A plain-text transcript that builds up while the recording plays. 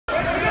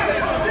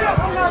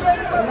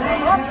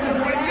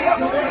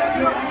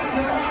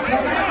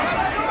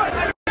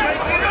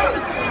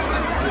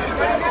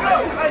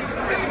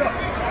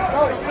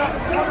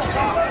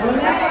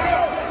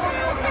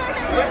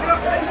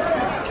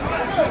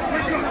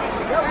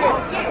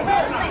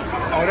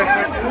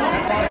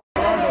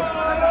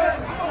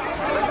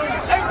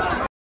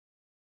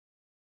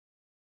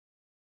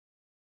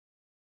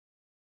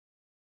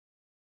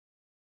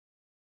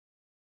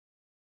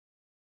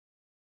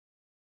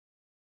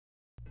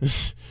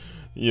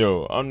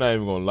Yo, I'm not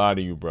even gonna lie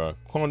to you, bro.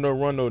 Quando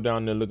Rondo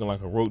down there looking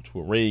like a roach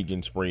with Ray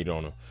getting sprayed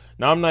on him.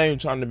 Now, I'm not even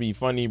trying to be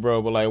funny,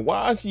 bro, but like,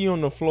 why is he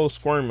on the floor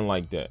squirming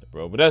like that,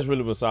 bro? But that's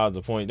really besides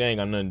the point. They ain't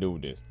got nothing to do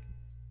with this.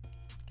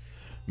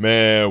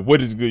 Man,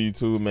 what is good,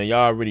 YouTube, man?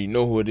 Y'all already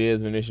know who it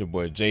is, man. It's your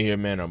boy Jay here,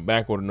 man. I'm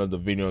back with another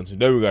video, and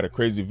today we got a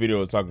crazy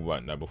video to talk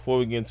about. Now, before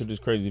we get into this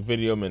crazy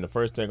video, man, the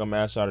first thing I'm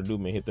gonna ask y'all to do,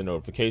 man, hit the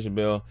notification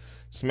bell,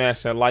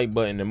 smash that like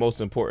button, and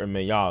most important,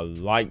 man, y'all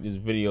like this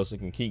video so it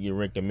can keep getting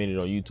recommended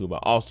on YouTube.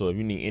 But also, if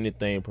you need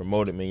anything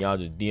promoted, man, y'all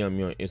just DM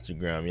me on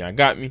Instagram. Y'all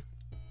got me?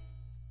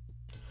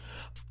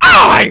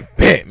 I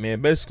bet,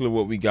 man. Basically,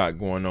 what we got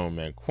going on,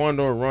 man.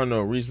 Quando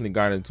Rondo recently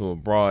got into a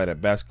brawl at a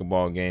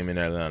basketball game in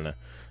Atlanta.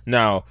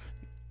 Now,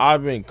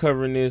 I've been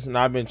covering this and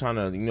I've been trying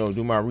to,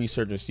 do my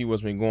research and see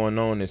what's been going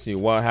on and see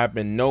what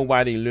happened.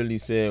 Nobody literally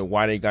said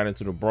why they got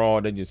into the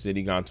brawl. They just said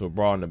he got into a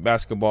brawl in the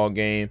basketball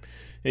game.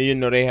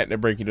 And, they had to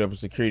break it up.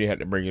 Security had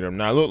to break it up.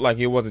 Now, it looked like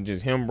it wasn't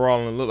just him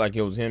brawling. It looked like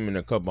it was him and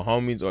a couple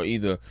homies or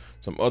either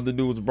some other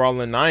dudes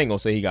brawling. Now, I ain't going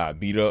to say he got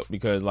beat up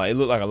because, like, it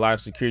looked like a lot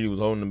of security was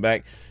holding him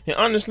back. And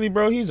honestly,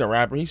 bro, he's a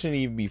rapper. He shouldn't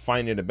even be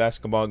fighting at a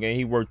basketball game.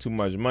 He worked too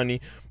much money.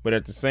 But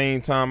at the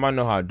same time, I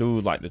know how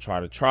dudes like to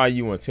try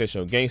you and test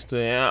your gangster.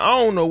 And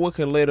I don't know what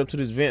could lead up to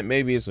this event.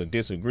 Maybe it's a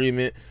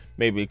disagreement.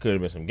 Maybe it could have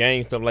been some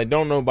gang stuff. Like,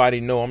 don't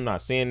nobody know. I'm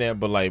not saying that.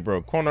 But, like,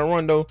 bro, Quando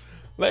Rondo,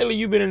 lately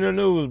you've been in the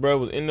news, bro. It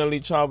was in the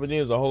league chopper.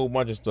 There's a whole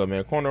bunch of stuff,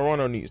 man. Quando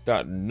Rondo needs to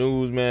stop the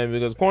news, man,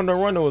 because Quando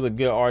Rondo was a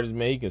good artist,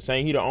 man. He can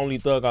sing. He the only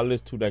thug I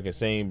listen to that can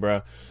sing,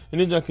 bro. And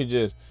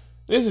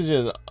this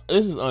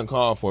is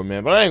uncalled for,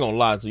 man. But I ain't gonna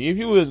lie to you. If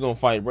you is gonna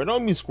fight, bro,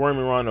 don't be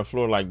squirming around the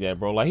floor like that,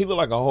 bro. Like, he looked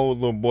like a whole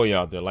little boy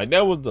out there. Like,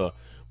 that was the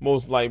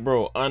most, like,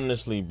 bro,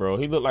 honestly, bro,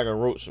 he looked like a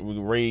roach with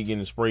Ray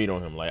getting sprayed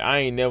on him. Like, I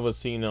ain't never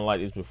seen nothing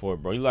like this before,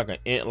 bro. He like an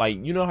ant.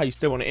 Like, you know how you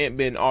step on the ant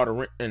bed and all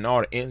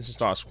the ants just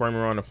start squirming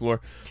around the floor?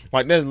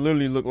 Like, that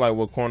literally looked like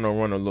what Quando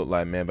Rondo looked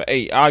like, man. But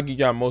hey, I'll give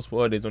y'all multiple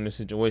updates on this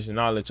situation.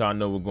 I'll let y'all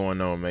know what's going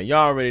on, man.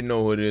 Y'all already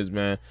know who it is,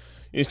 man.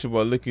 It's your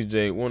boy Licky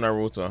J. When I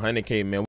wrote to 100K, man.